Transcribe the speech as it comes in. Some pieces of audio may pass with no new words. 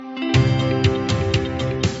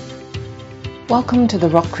Welcome to the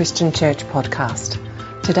Rock Christian Church podcast.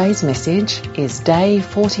 Today's message is Day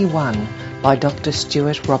 41 by Dr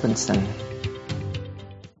Stuart Robinson.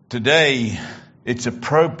 Today, it's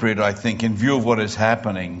appropriate, I think, in view of what is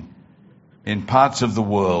happening in parts of the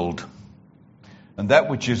world and that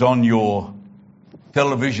which is on your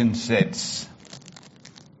television sets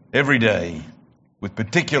every day, with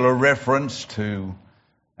particular reference to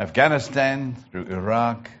Afghanistan, through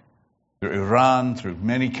Iraq, through Iran, through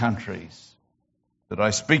many countries, that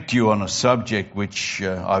I speak to you on a subject which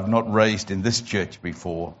I've not raised in this church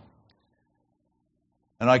before.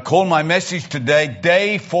 And I call my message today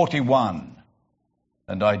Day 41.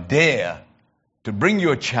 And I dare to bring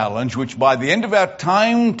you a challenge which by the end of our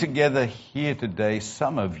time together here today,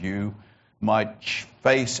 some of you might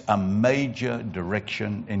face a major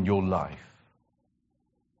direction in your life.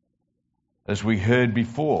 As we heard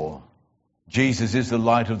before, Jesus is the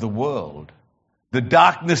light of the world. The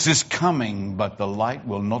darkness is coming, but the light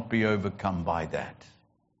will not be overcome by that.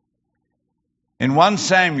 In 1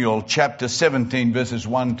 Samuel chapter 17, verses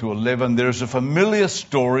 1 to 11, there is a familiar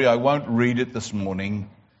story. I won't read it this morning.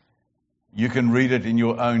 You can read it in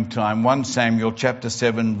your own time. 1 Samuel chapter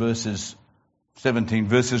 17, verses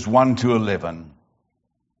 1 to 11.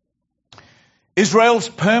 Israel's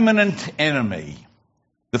permanent enemy,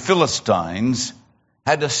 the Philistines,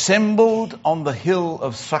 had assembled on the hill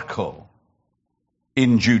of Succoth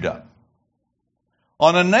in Judah.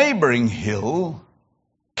 On a neighboring hill,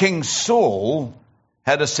 King Saul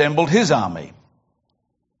had assembled his army.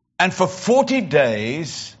 And for 40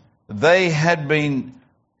 days, they had been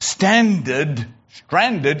stranded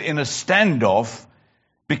in a standoff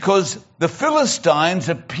because the Philistines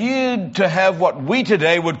appeared to have what we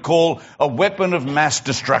today would call a weapon of mass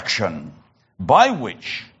destruction, by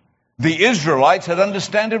which the Israelites had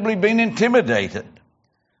understandably been intimidated.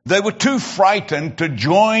 They were too frightened to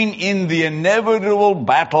join in the inevitable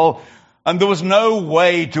battle, and there was no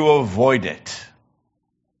way to avoid it.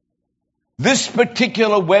 This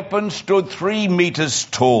particular weapon stood 3 meters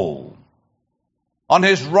tall. On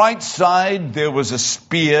his right side there was a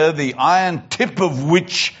spear, the iron tip of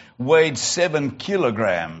which weighed 7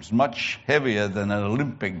 kilograms, much heavier than an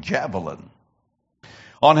Olympic javelin.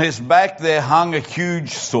 On his back there hung a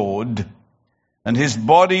huge sword, and his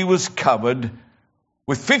body was covered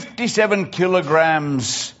with 57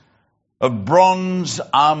 kilograms of bronze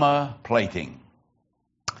armor plating.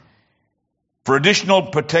 For additional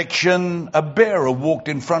protection, a bearer walked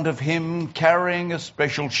in front of him carrying a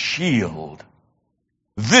special shield.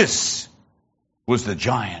 This was the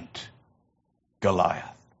giant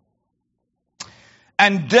Goliath.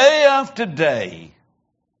 And day after day,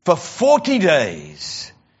 for 40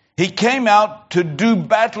 days, he came out to do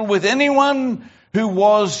battle with anyone who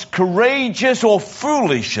was courageous or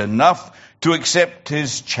foolish enough to accept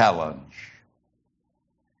his challenge.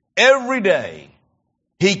 Every day,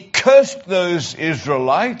 he cursed those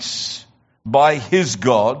Israelites by his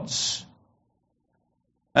gods,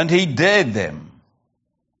 and he dared them,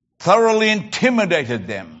 thoroughly intimidated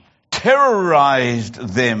them, terrorized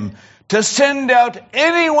them to send out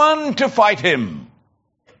anyone to fight him.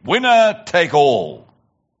 Winner take all.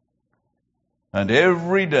 And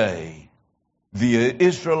every day, the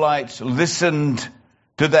Israelites listened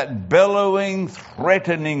to that bellowing,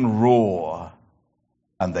 threatening roar,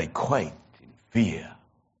 and they quaked in fear.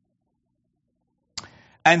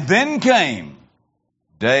 And then came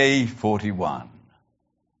day 41.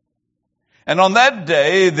 And on that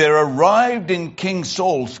day there arrived in King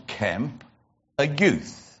Saul's camp a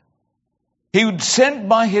youth. He was sent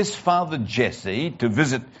by his father Jesse to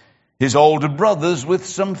visit his older brothers with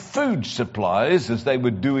some food supplies as they were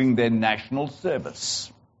doing their national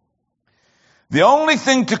service. The only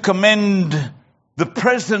thing to commend the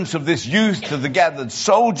presence of this youth to the gathered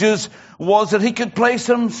soldiers was that he could play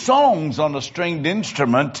some songs on a stringed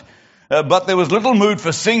instrument, but there was little mood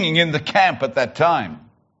for singing in the camp at that time.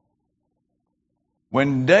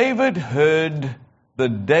 When David heard the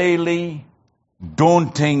daily,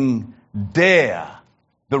 daunting dare,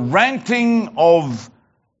 the ranting of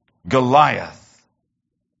Goliath,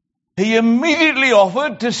 he immediately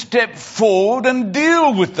offered to step forward and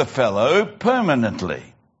deal with the fellow permanently.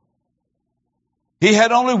 He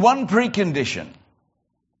had only one precondition,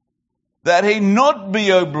 that he not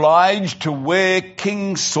be obliged to wear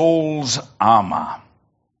King Saul's armor.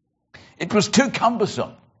 It was too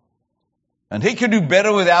cumbersome, and he could do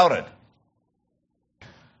better without it.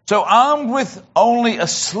 So armed with only a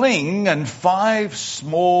sling and 5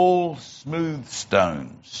 small, smooth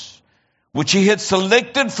stones, which he had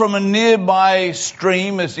selected from a nearby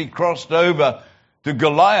stream as he crossed over to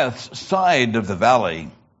Goliath's side of the valley,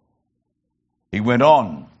 he went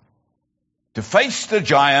on to face the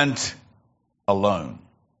giant alone.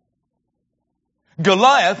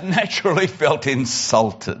 Goliath naturally felt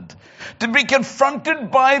insulted to be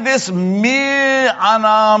confronted by this mere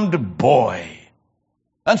unarmed boy.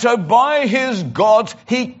 And so by his gods,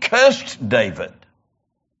 he cursed David.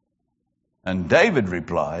 And David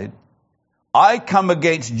replied, I come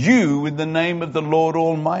against you in the name of the Lord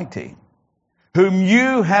Almighty, whom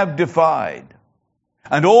you have defied.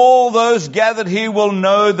 And all those gathered here will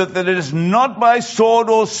know that it is not by sword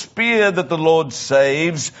or spear that the Lord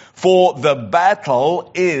saves, for the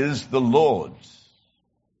battle is the Lord's.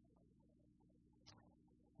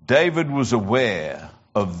 David was aware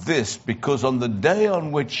of this because on the day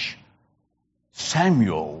on which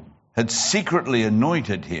Samuel had secretly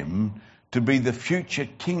anointed him to be the future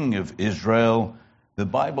king of Israel, the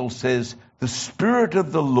Bible says the Spirit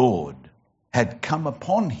of the Lord had come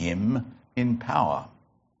upon him in power.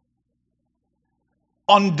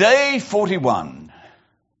 On day 41,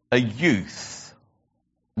 a youth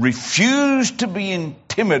refused to be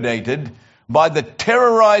intimidated by the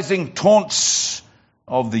terrorizing taunts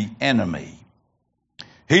of the enemy.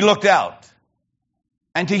 He looked out,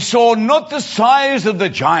 and he saw not the size of the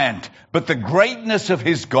giant, but the greatness of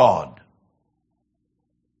his God.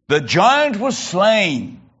 The giant was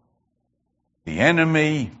slain, the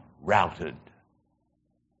enemy routed.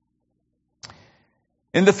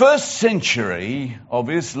 In the first century of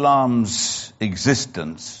Islam's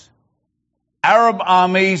existence, Arab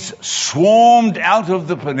armies swarmed out of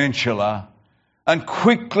the peninsula and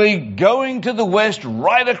quickly going to the west,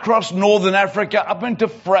 right across northern Africa, up into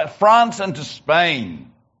France and to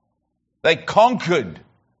Spain. They conquered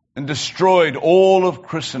and destroyed all of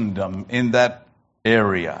Christendom in that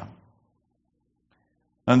area.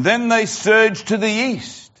 And then they surged to the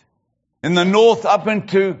east, in the north up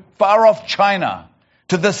into far-off China.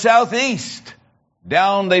 To the southeast,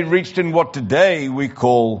 down they reached in what today we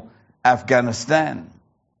call Afghanistan.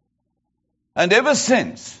 And ever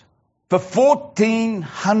since, for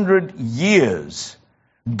 1,400 years,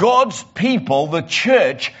 God's people, the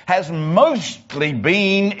church, has mostly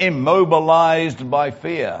been immobilized by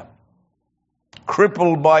fear,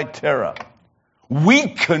 crippled by terror,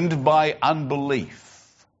 weakened by unbelief.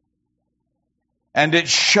 And it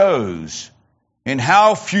shows in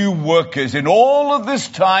how few workers in all of this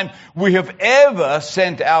time we have ever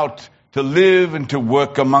sent out to live and to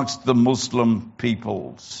work amongst the Muslim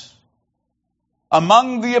peoples.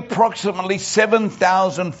 Among the approximately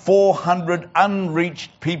 7,400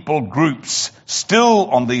 unreached people groups still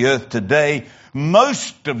on the earth today,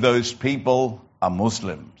 most of those people are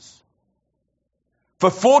Muslims. For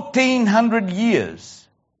 1,400 years,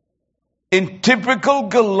 in typical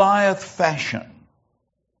Goliath fashion,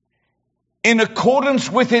 in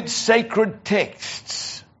accordance with its sacred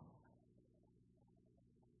texts,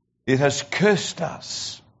 it has cursed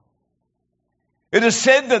us. It has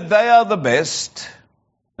said that they are the best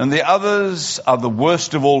and the others are the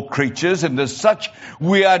worst of all creatures, and as such,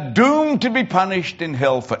 we are doomed to be punished in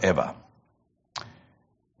hell forever.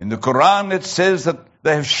 In the Quran, it says that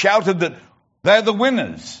they have shouted that they're the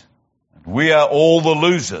winners and we are all the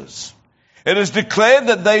losers. It is declared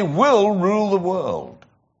that they will rule the world.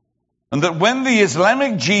 And that when the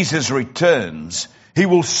Islamic Jesus returns, he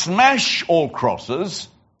will smash all crosses,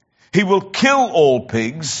 he will kill all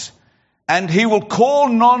pigs, and he will call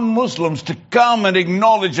non-Muslims to come and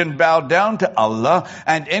acknowledge and bow down to Allah,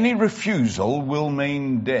 and any refusal will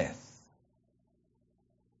mean death.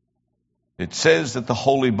 It says that the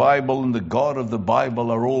Holy Bible and the God of the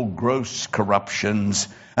Bible are all gross corruptions,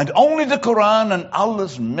 and only the Quran and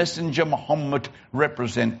Allah's Messenger Muhammad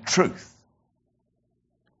represent truth.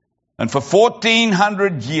 And for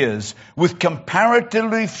 1,400 years, with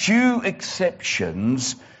comparatively few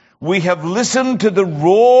exceptions, we have listened to the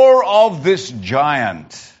roar of this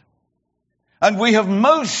giant. And we have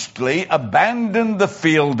mostly abandoned the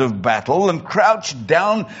field of battle and crouched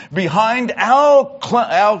down behind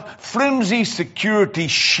our flimsy security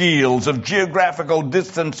shields of geographical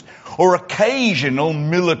distance or occasional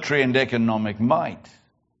military and economic might.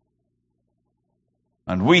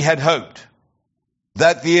 And we had hoped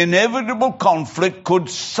that the inevitable conflict could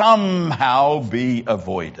somehow be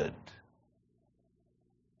avoided.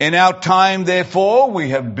 In our time, therefore,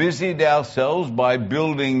 we have busied ourselves by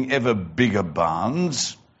building ever bigger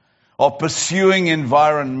barns, of pursuing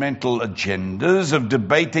environmental agendas, of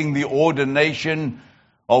debating the ordination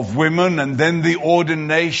of women and then the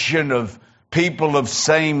ordination of people of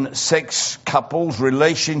same-sex couples,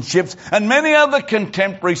 relationships, and many other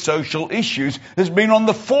contemporary social issues has been on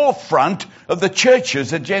the forefront of the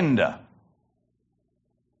church's agenda.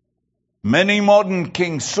 Many modern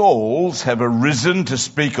King Sauls have arisen to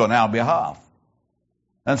speak on our behalf.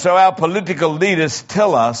 And so our political leaders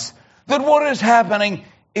tell us that what is happening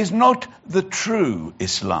is not the true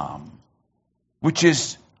Islam, which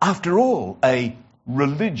is, after all, a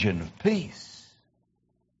religion of peace.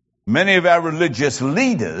 Many of our religious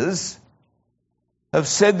leaders have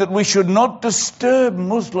said that we should not disturb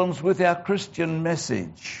Muslims with our Christian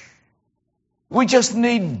message. We just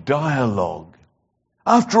need dialogue.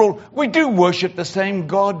 After all, we do worship the same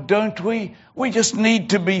God, don't we? We just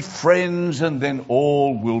need to be friends and then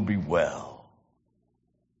all will be well.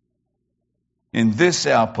 In this,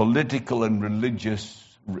 our political and religious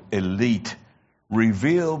elite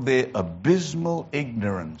reveal their abysmal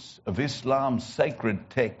ignorance of Islam's sacred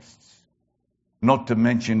texts, not to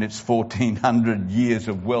mention its 1400 years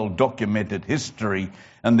of well-documented history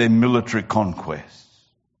and their military conquests.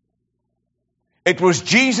 It was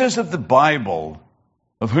Jesus of the Bible,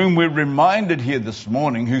 of whom we're reminded here this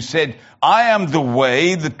morning, who said, "I am the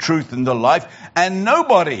way, the truth, and the life, and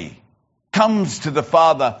nobody comes to the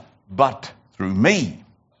Father but through me."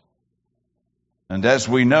 And as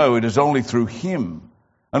we know, it is only through him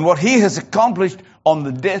and what he has accomplished on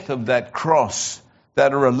the death of that cross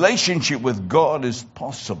that a relationship with God is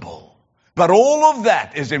possible. But all of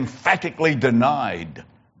that is emphatically denied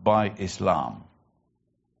by Islam.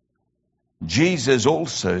 Jesus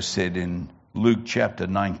also said in Luke chapter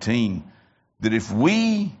 19 that if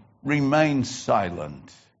we remain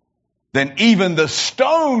silent, then even the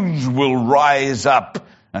stones will rise up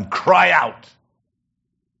and cry out.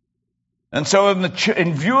 And so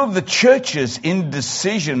in view of the church's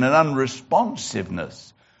indecision and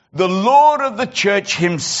unresponsiveness, the Lord of the church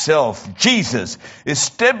himself, Jesus, is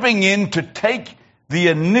stepping in to take the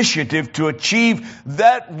initiative to achieve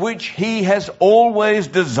that which he has always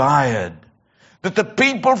desired. That the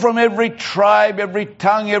people from every tribe, every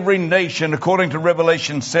tongue, every nation, according to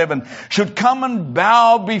Revelation 7, should come and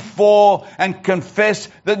bow before and confess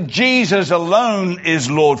that Jesus alone is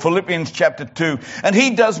Lord. Philippians chapter 2. And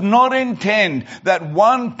he does not intend that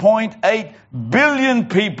 1.8 billion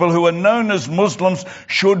people who are known as Muslims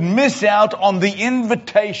should miss out on the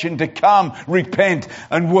invitation to come, repent,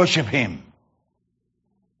 and worship him.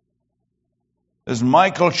 As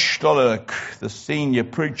Michael Stollerk, the senior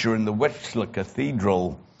preacher in the Wetzlar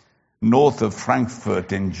Cathedral, north of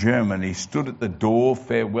Frankfurt in Germany, stood at the door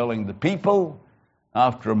farewelling the people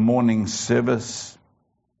after a morning service,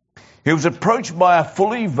 he was approached by a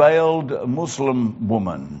fully veiled Muslim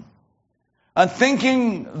woman. And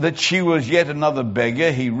thinking that she was yet another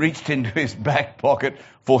beggar, he reached into his back pocket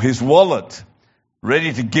for his wallet,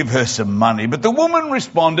 ready to give her some money. But the woman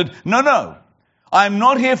responded, No, I'm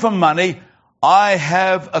not here for money. I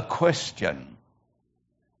have a question.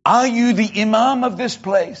 Are you the imam of this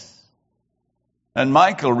place? And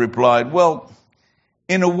Michael replied, well,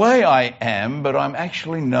 in a way I am, but I'm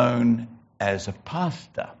actually known as a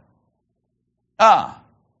pastor. Ah,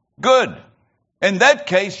 good. In that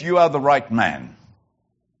case, you are the right man.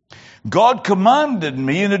 God commanded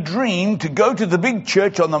me in a dream to go to the big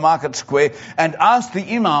church on the market square and ask the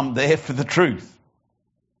imam there for the truth.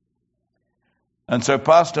 And so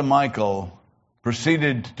Pastor Michael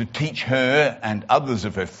proceeded to teach her and others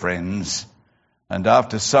of her friends, and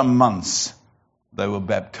after some months, they were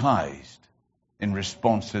baptized in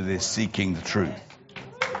response to their seeking the truth.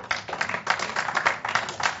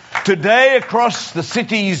 Today, across the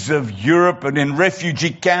cities of Europe and in refugee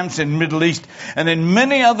camps in the Middle East and in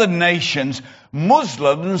many other nations,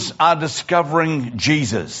 Muslims are discovering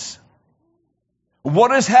Jesus.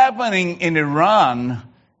 What is happening in Iran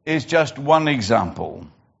is just one example.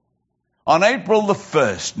 On April the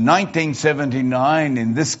 1st, 1979,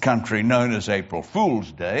 in this country known as April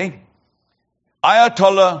Fool's Day,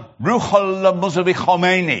 Ayatollah Ruhollah Mossavi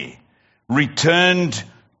Khomeini returned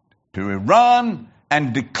to Iran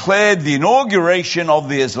and declared the inauguration of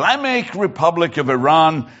the Islamic Republic of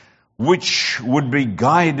Iran, which would be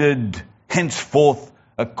guided henceforth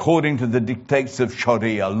according to the dictates of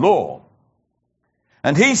Sharia law.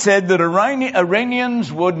 And he said that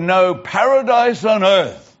Iranians would know paradise on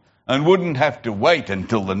earth and wouldn't have to wait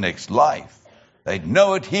until the next life. They'd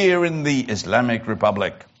know it here in the Islamic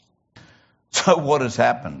Republic. So what has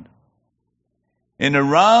happened? In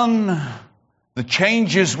Iran, the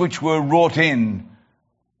changes which were wrought in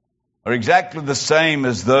are exactly the same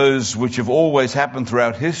as those which have always happened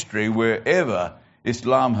throughout history wherever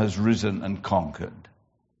Islam has risen and conquered.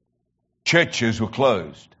 Churches were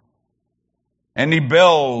closed. Any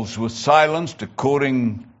bells were silenced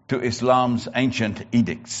according to Islam's ancient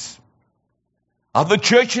edicts. Other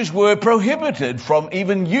churches were prohibited from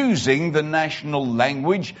even using the national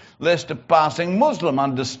language lest a passing Muslim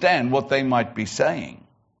understand what they might be saying.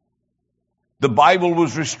 The Bible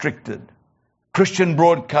was restricted. Christian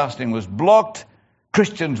broadcasting was blocked.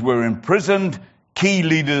 Christians were imprisoned. Key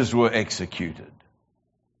leaders were executed.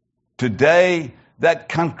 Today, that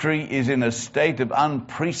country is in a state of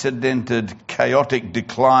unprecedented, chaotic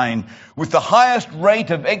decline, with the highest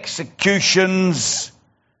rate of executions,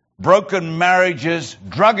 broken marriages,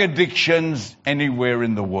 drug addictions anywhere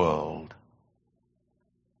in the world.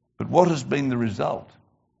 But what has been the result?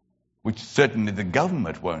 Which certainly the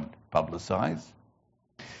government won't publicise.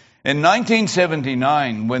 In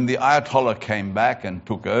 1979, when the Ayatollah came back and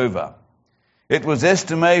took over, it was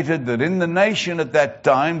estimated that in the nation at that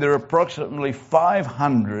time there were approximately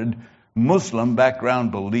 500 Muslim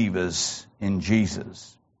background believers in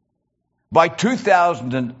Jesus. By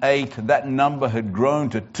 2008, that number had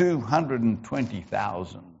grown to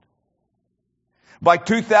 220,000. By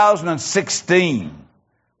 2016,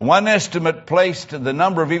 one estimate placed the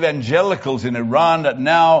number of evangelicals in Iran at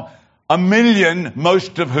now 1 million,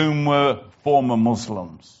 most of whom were former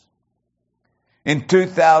Muslims. In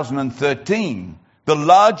 2013, the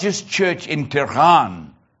largest church in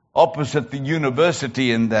Tehran, opposite the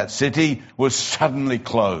university in that city, was suddenly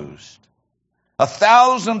closed.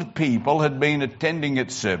 1,000 people had been attending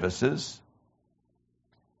its services,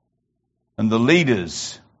 and the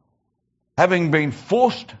leaders, having been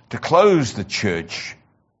forced to close the church,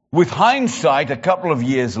 with hindsight a couple of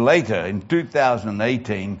years later, in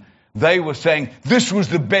 2018, they were saying, this was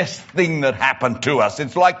the best thing that happened to us.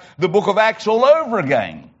 It's like the book of Acts all over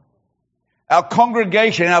again. Our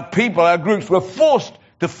congregation, our people, our groups were forced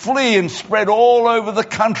to flee and spread all over the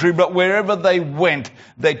country, but wherever they went,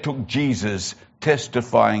 they took Jesus,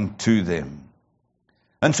 testifying to them.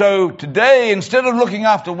 And so today, instead of looking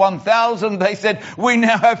after 1,000, they said, we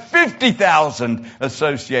now have 50,000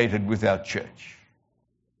 associated with our church.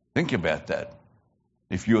 Think about that.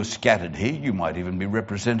 If you're scattered here, you might even be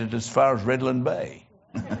represented as far as Redland Bay.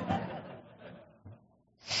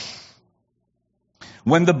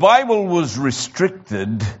 When the Bible was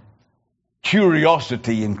restricted,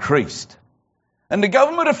 curiosity increased. And the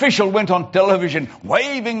government official went on television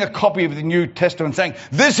waving a copy of the New Testament saying,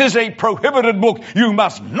 this is a prohibited book. You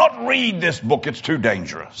must not read this book. It's too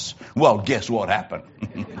dangerous. Well, guess what happened?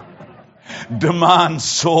 Demand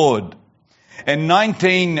soared. In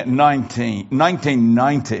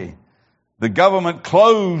 1990, the government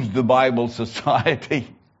closed the Bible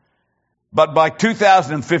Society. But by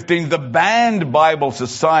 2015, the banned Bible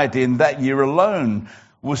Society in that year alone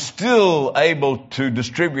was still able to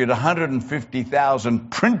distribute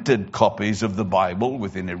 150,000 printed copies of the Bible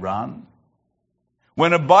within Iran.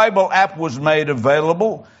 When a Bible app was made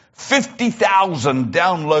available, 50,000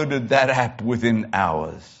 downloaded that app within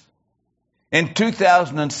hours. In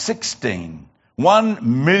 2016,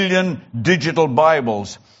 1 million digital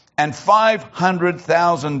Bibles and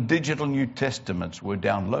 500,000 digital New Testaments were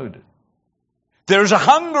downloaded. There is a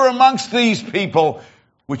hunger amongst these people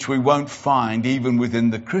which we won't find even within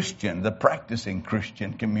the practicing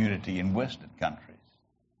Christian community in Western countries.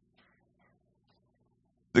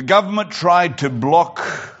 The government tried to block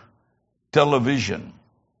television,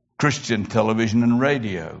 Christian television and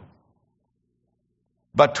radio.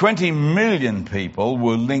 But 20 million people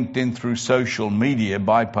were linked in through social media,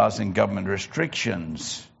 bypassing government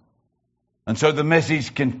restrictions. And so the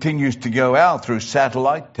message continues to go out through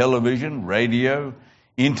satellite, television, radio,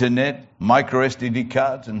 internet, micro SD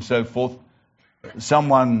cards, and so forth.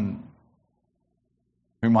 Someone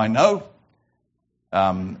whom I know,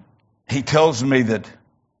 he tells me that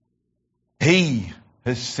he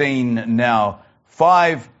has seen now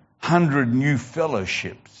 500 new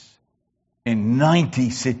fellowships in 90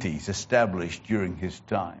 cities established during his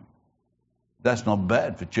time. That's not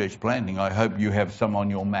bad for church planting. I hope you have some on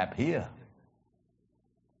your map here.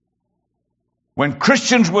 When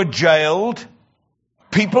Christians were jailed,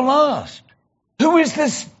 people asked, who is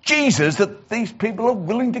this Jesus that these people are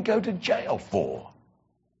willing to go to jail for?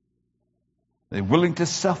 They're willing to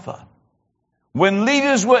suffer. When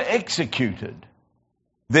leaders were executed,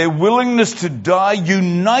 their willingness to die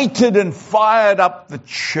united and fired up the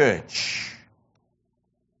church.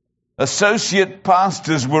 Associate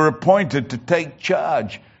pastors were appointed to take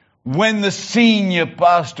charge when the senior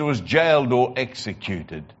pastor was jailed or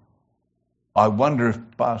executed. I wonder if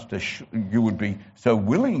you would be so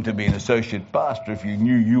willing to be an associate pastor if you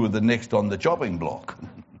knew you were the next on the chopping block.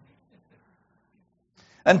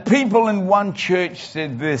 And people in one church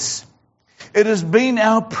said this, it has been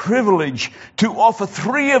our privilege to offer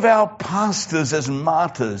 3 of our pastors as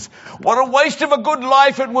martyrs. What a waste of a good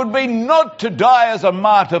life it would be not to die as a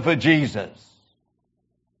martyr for Jesus.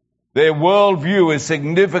 Their worldview is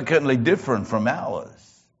significantly different from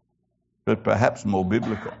ours, but perhaps more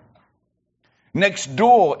biblical. Next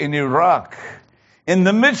door in Iraq, in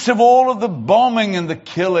the midst of all of the bombing and the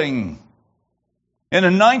killing, in a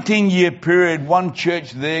 19-year period, one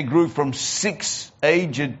church there grew from 6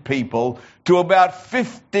 aged people to about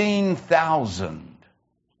 15,000.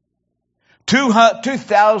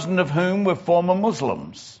 2,000 of whom were former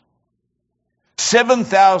Muslims.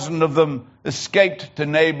 7,000 of them escaped to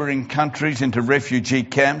neighboring countries into refugee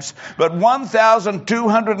camps, but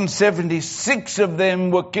 1,276 of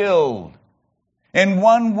them were killed in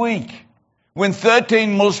 1 week. When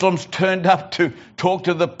 13 Muslims turned up to talk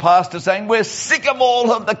to the pastor saying, "We're sick of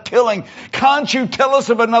all of the killing. Can't you tell us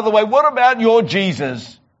of another way? What about your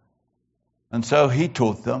Jesus?" And so he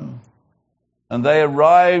taught them. And they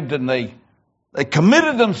arrived and they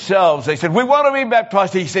committed themselves. They said, "We want to be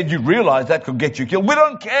baptized." He said, "You realize that could get you killed. We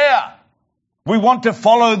don't care. We want to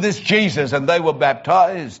follow this Jesus." And they were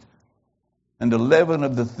baptized. And 11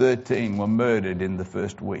 of the 13 were murdered in the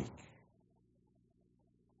first week.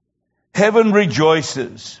 Heaven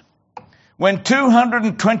rejoices when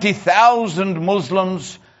 220,000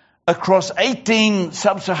 Muslims across 18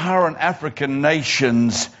 sub-Saharan African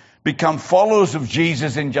nations become followers of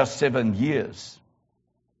Jesus in just 7 years.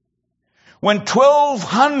 When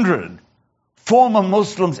 1,200 former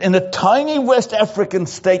Muslims in a tiny West African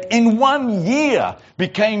state in 1 year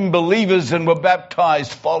became believers and were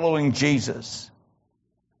baptized following Jesus.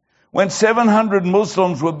 When 700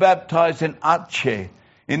 Muslims were baptized in Aceh,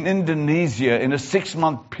 in Indonesia, in a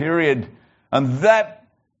 6-month period, and that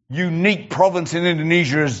unique province in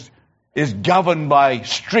Indonesia is governed by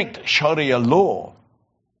strict Sharia law.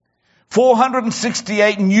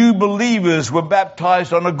 468 new believers were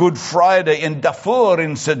baptized on a Good Friday in Darfur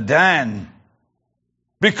in Sudan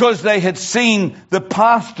because they had seen the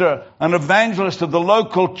pastor and evangelist of the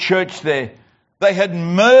local church there. They had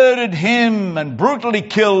murdered him and brutally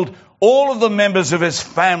killed all of the members of his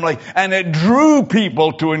family, and it drew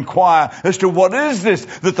people to inquire as to what is this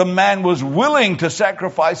that the man was willing to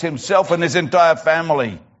sacrifice himself and his entire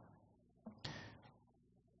family.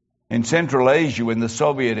 In Central Asia, when the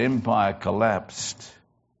Soviet Empire collapsed,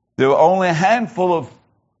 there were only a handful of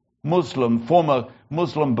former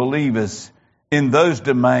Muslim believers in those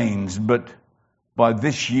domains, but by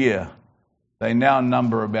this year, they now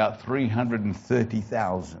number about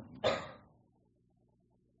 330,000.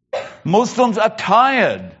 Muslims are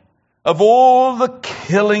tired of all the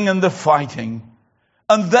killing and the fighting.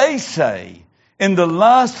 And they say in the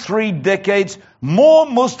last 3 decades, more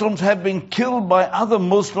Muslims have been killed by other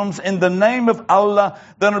Muslims in the name of Allah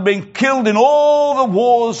than have been killed in all the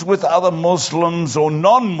wars with other Muslims or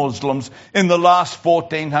non-Muslims in the last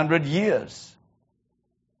 1,400 years.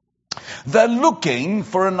 They're looking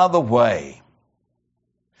for another way.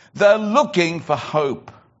 They're looking for hope.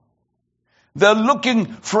 They're looking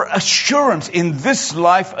for assurance in this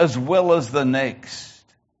life as well as the next.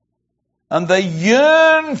 And they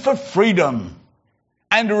yearn for freedom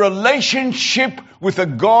and a relationship with a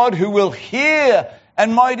God who will hear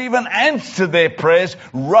and might even answer their prayers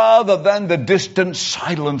rather than the distant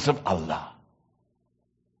silence of Allah.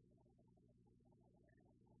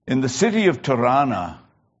 In the city of Tirana,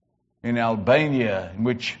 in Albania, in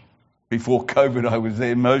which before COVID I was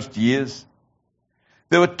there most years,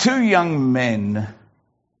 there were 2 young men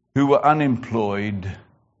who were unemployed.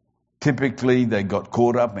 Typically, they got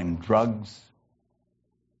caught up in drugs,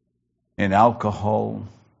 in alcohol,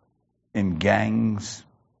 in gangs.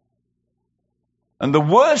 And the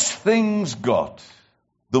worse things got,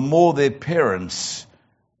 the more their parents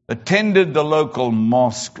attended the local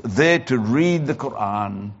mosque there to read the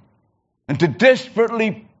Quran and to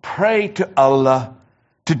desperately pray to Allah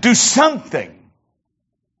to do something,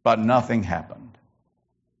 but nothing happened.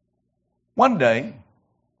 One day,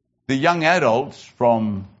 the young adults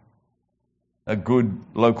from a good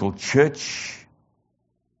local church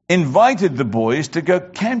invited the boys to go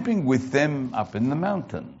camping with them up in the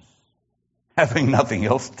mountains. Having nothing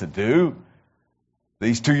else to do,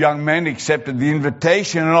 these 2 young men accepted the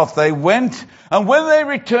invitation and off they went. And when they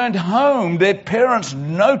returned home, their parents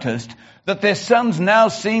noticed that their sons now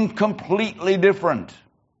seemed completely different.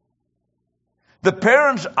 The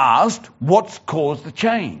parents asked, "What's caused the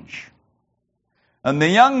change?" And the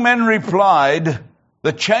young men replied,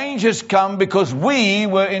 "The change has come because we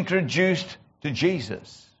were introduced to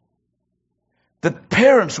Jesus." The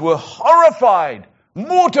parents were horrified,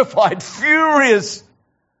 mortified, furious.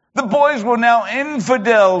 The boys were now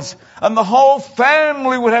infidels, and the whole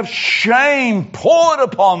family would have shame poured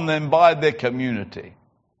upon them by their community.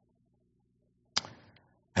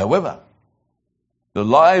 However, the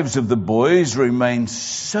lives of the boys remained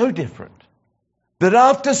so different that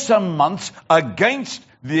after some months, against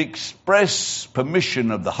the express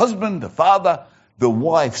permission of the husband, the father, the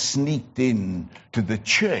wife sneaked in to the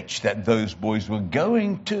church that those boys were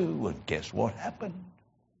going to, and guess what happened?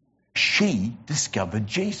 She discovered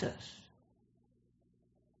Jesus.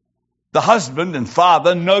 The husband and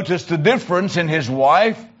father noticed the difference in his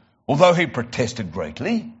wife, although he protested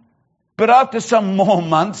greatly. But after some more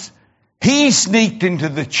months, he sneaked into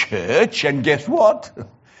the church, and guess what?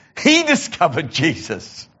 He discovered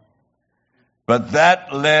Jesus. But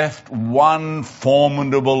that left one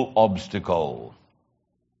formidable obstacle.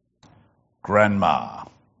 Grandma.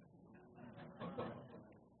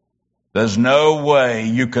 There's no way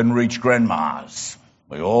you can reach grandmas.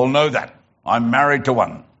 We all know that. I'm married to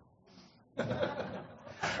one.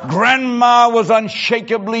 Grandma was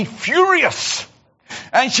unshakably furious,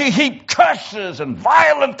 and she heaped curses and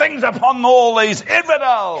violent things upon all these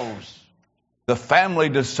infidels. The family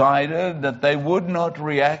decided that they would not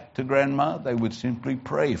react to Grandma. They would simply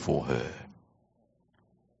pray for her.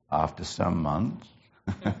 After some months,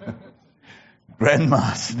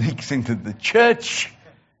 Grandma sneaks into the church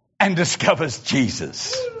and discovers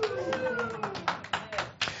Jesus.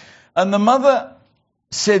 And the mother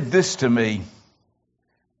said this to me,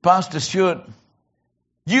 Pastor Stuart,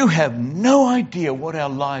 you have no idea what our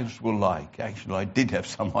lives were like. Actually, I did have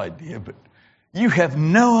some idea, but you have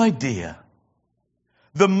no idea.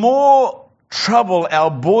 The more trouble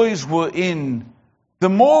our boys were in, the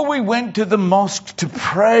more we went to the mosque to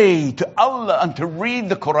pray to Allah and to read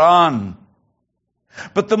the Quran.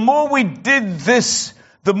 But the more we did this,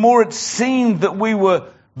 the more it seemed that we were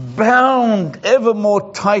bound ever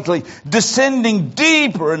more tightly, descending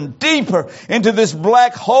deeper and deeper into this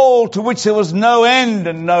black hole to which there was no end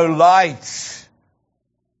and no light,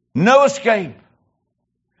 no escape.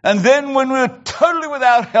 And then when we were totally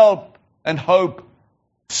without help and hope,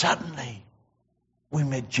 suddenly we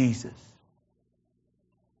met Jesus.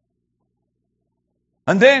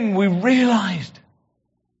 And then we realized,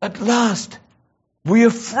 at last, we are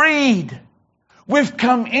freed. We've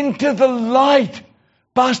come into the light.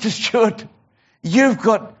 Pastor Stuart, you've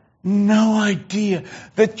got no idea.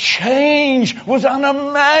 The change was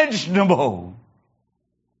unimaginable.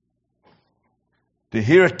 To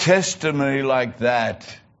hear a testimony like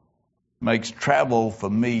that makes travel for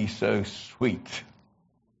me so sweet.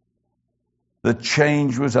 The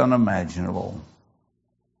change was unimaginable.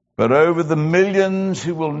 But over the millions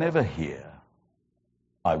who will never hear,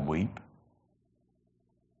 I weep.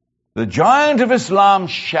 The giant of Islam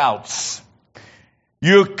shouts,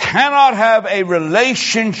 you cannot have a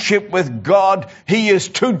relationship with God. He is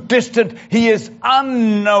too distant. He is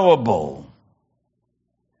unknowable.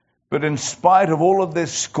 But in spite of all of their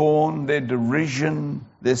scorn, their derision,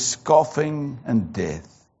 their scoffing and death,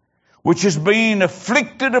 which has been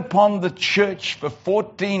afflicted upon the church for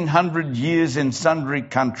 1400 years in sundry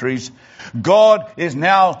countries, God is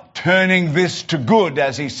now turning this to good,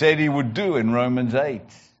 as he said he would do in Romans 8.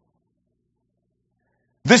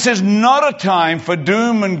 This is not a time for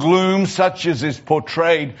doom and gloom such as is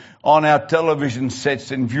portrayed on our television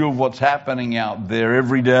sets in view of what's happening out there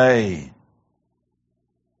every day.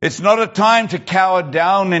 It's not a time to cower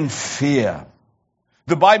down in fear.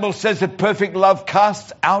 The Bible says that perfect love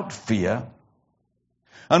casts out fear.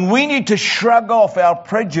 And we need to shrug off our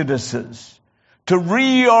prejudices, to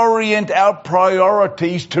reorient our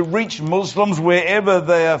priorities to reach Muslims wherever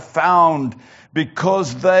they are found,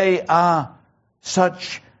 because they are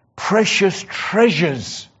such precious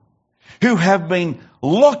treasures who have been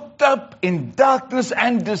locked up in darkness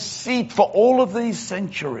and deceit for all of these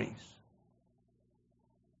centuries.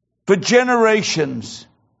 For generations,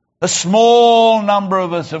 a small number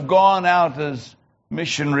of us have gone out as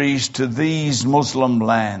missionaries to these Muslim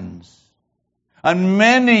lands. And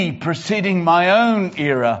many preceding my own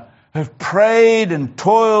era have prayed and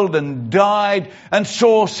toiled and died and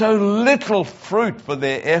saw so little fruit for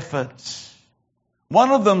their efforts.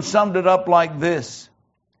 One of them summed it up like this.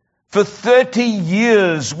 For 30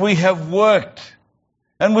 years we have worked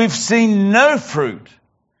and we've seen no fruit,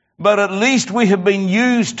 but at least we have been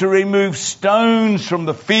used to remove stones from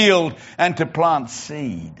the field and to plant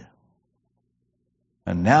seed.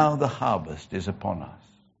 And now the harvest is upon us.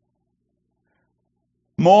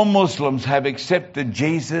 More Muslims have accepted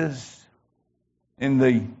Jesus in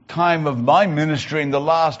the time of my ministry in the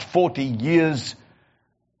last 40 years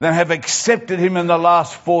than have accepted him in the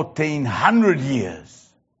last 1400 years.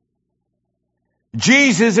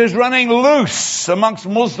 Jesus is running loose amongst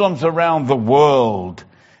Muslims around the world,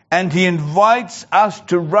 and he invites us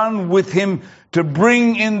to run with him to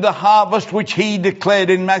bring in the harvest which he declared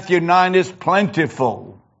in Matthew 9 is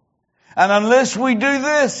plentiful. And unless we do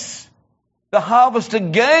this, the harvest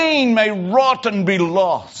again may rot and be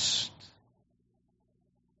lost.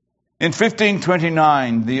 In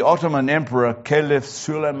 1529, the Ottoman Emperor Caliph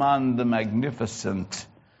Suleiman the Magnificent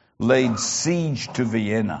laid siege to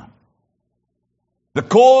Vienna. The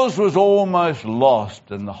cause was almost lost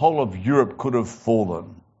and the whole of Europe could have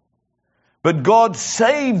fallen. But God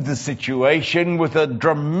saved the situation with a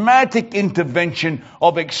dramatic intervention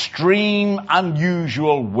of extreme,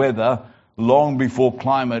 unusual weather long before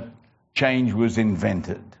climate change was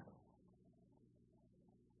invented.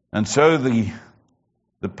 And so the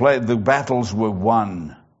battles were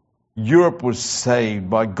won. Europe was saved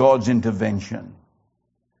by God's intervention.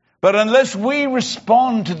 But unless we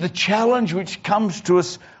respond to the challenge which comes to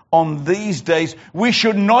us on these days, we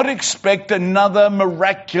should not expect another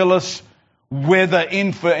miraculous weather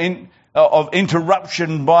of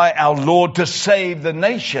interruption by our Lord to save the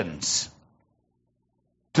nations.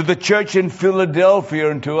 To the church in Philadelphia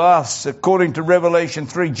and to us, according to Revelation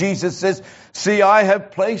 3, Jesus says, "See, I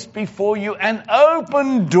have placed before you an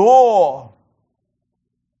open door,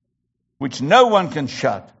 which no one can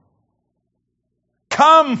shut.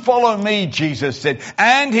 Come, follow me," Jesus said.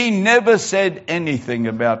 And he never said anything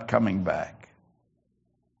about coming back.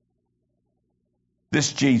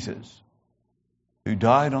 This Jesus, who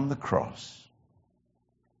died on the cross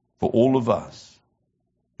for all of us,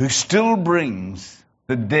 who still brings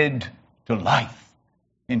the dead to life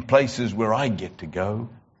in places where I get to go,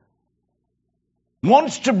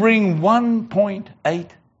 wants to bring 1.8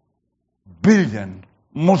 billion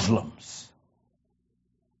Muslims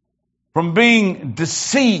from being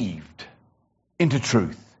deceived into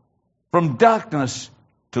truth, from darkness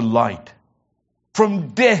to light, from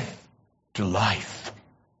death to life.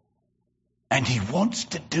 And he wants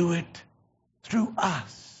to do it through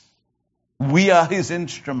us. We are his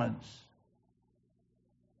instruments.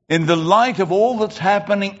 In the light of all that's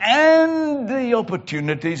happening and the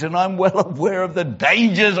opportunities, and I'm well aware of the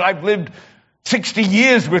dangers, I've lived 60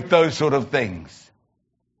 years with those sort of things.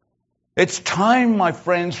 It's time, my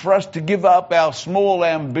friends, for us to give up our small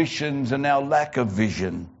ambitions and our lack of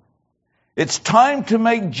vision. It's time to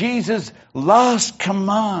make Jesus' last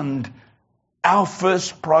command our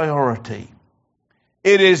first priority.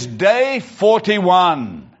 It is day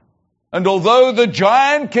 41. And although the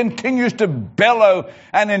giant continues to bellow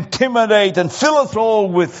and intimidate and fill us all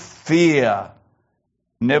with fear,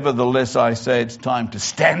 nevertheless I say it's time to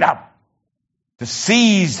stand up, to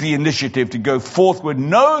seize the initiative, to go forth with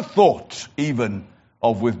no thought even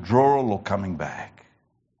of withdrawal or coming back.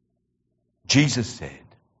 Jesus said,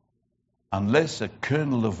 unless a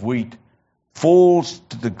kernel of wheat falls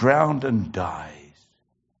to the ground and dies,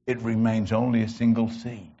 it remains only a single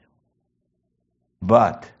seed.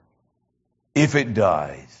 But if it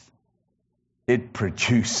dies, it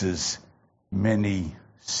produces many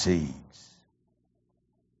seeds.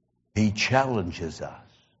 He challenges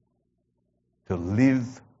us to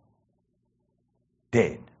live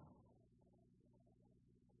dead.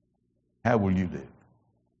 How will you live?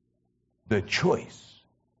 The choice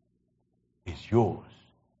is yours.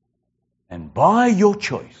 And by your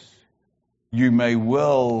choice, you may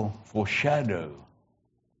well foreshadow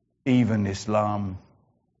even Islam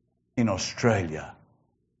in Australia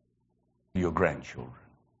for your grandchildren.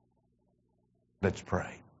 Let's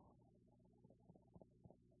pray.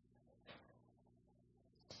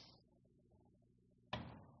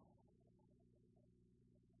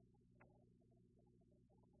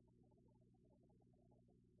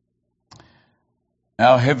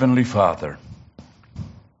 Our Heavenly Father,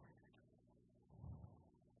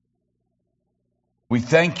 we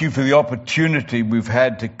thank you for the opportunity we've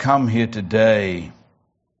had to come here today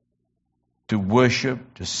to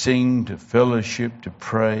worship, to sing, to fellowship, to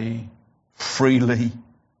pray freely.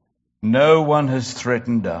 No one has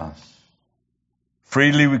threatened us.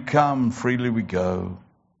 Freely we come, freely we go.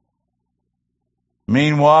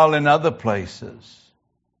 Meanwhile, in other places,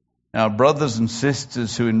 our brothers and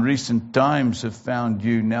sisters who in recent times have found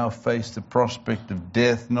you now face the prospect of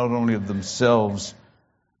death, not only of themselves,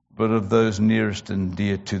 but of those nearest and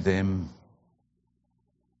dear to them.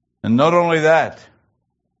 And not only that,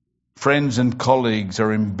 friends and colleagues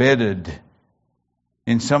are embedded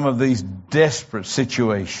in some of these desperate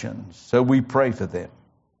situations, so we pray for them.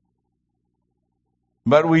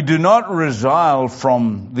 But we do not resile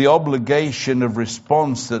from the obligation of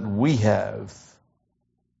response that we have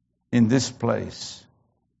in this place.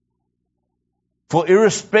 For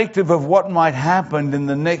irrespective of what might happen in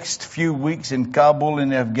the next few weeks in Kabul,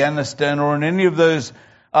 in Afghanistan, or in any of those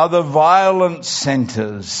other violent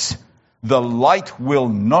centers, the light will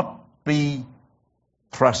not be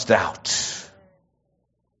thrust out.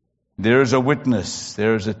 There is a witness,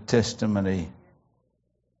 there is a testimony,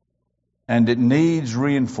 and it needs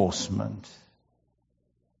reinforcement.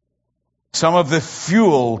 some of the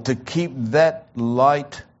fuel to keep that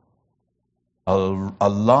light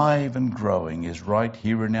alive and growing is right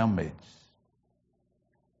here in our midst.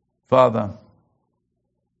 Father,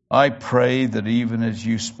 I pray that even as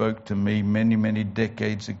you spoke to me many, many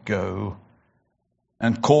decades ago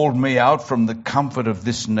and called me out from the comfort of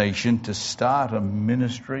this nation to start a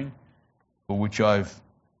ministry for which I've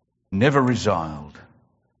never resigned,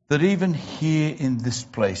 that even here in this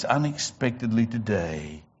place, unexpectedly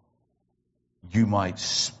today, you might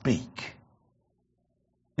speak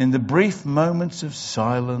in the brief moments of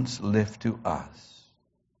silence left to us,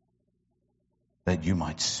 that you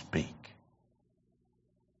might speak.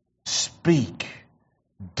 Speak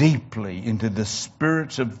deeply into the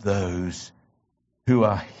spirits of those who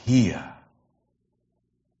are here,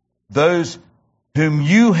 those whom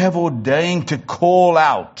you have ordained to call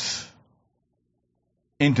out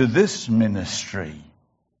into this ministry,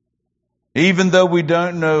 even though we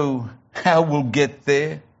don't know how we'll get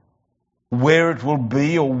there, where it will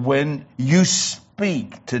be, or when. You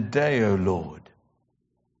speak today, O Lord.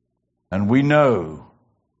 And we know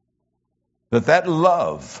that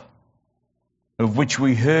love of which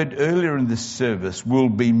we heard earlier in this service will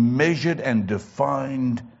be measured and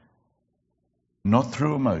defined not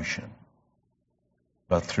through emotion,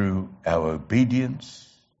 but through our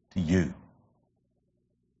obedience to you.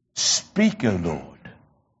 Speak, O Lord,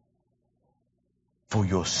 for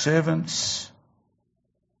your servants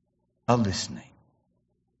are listening.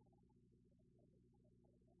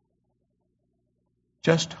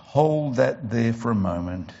 Just hold that there for a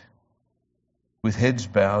moment, with heads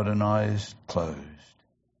bowed and eyes closed.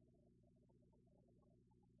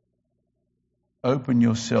 Open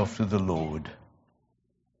yourself to the Lord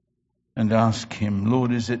and ask him,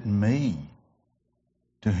 Lord, is it me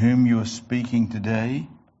to whom you are speaking today?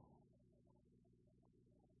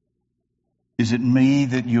 Is it me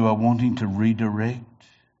that you are wanting to redirect?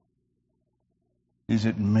 Is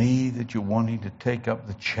it me that you're wanting to take up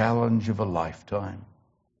the challenge of a lifetime?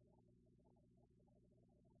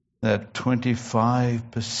 That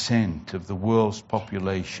 25% of the world's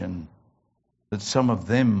population, that some of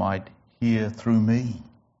them might hear through me.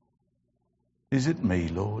 Is it me,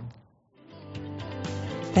 Lord?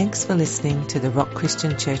 Thanks for listening to the Rock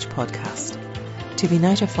Christian Church podcast. To be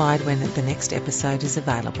notified when the next episode is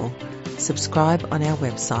available, subscribe on our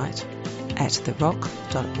website at therock.org.au.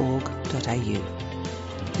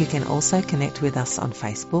 You can also connect with us on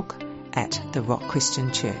Facebook at The Rock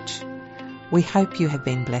Christian Church. We hope you have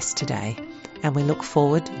been blessed today, and we look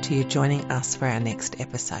forward to you joining us for our next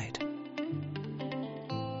episode.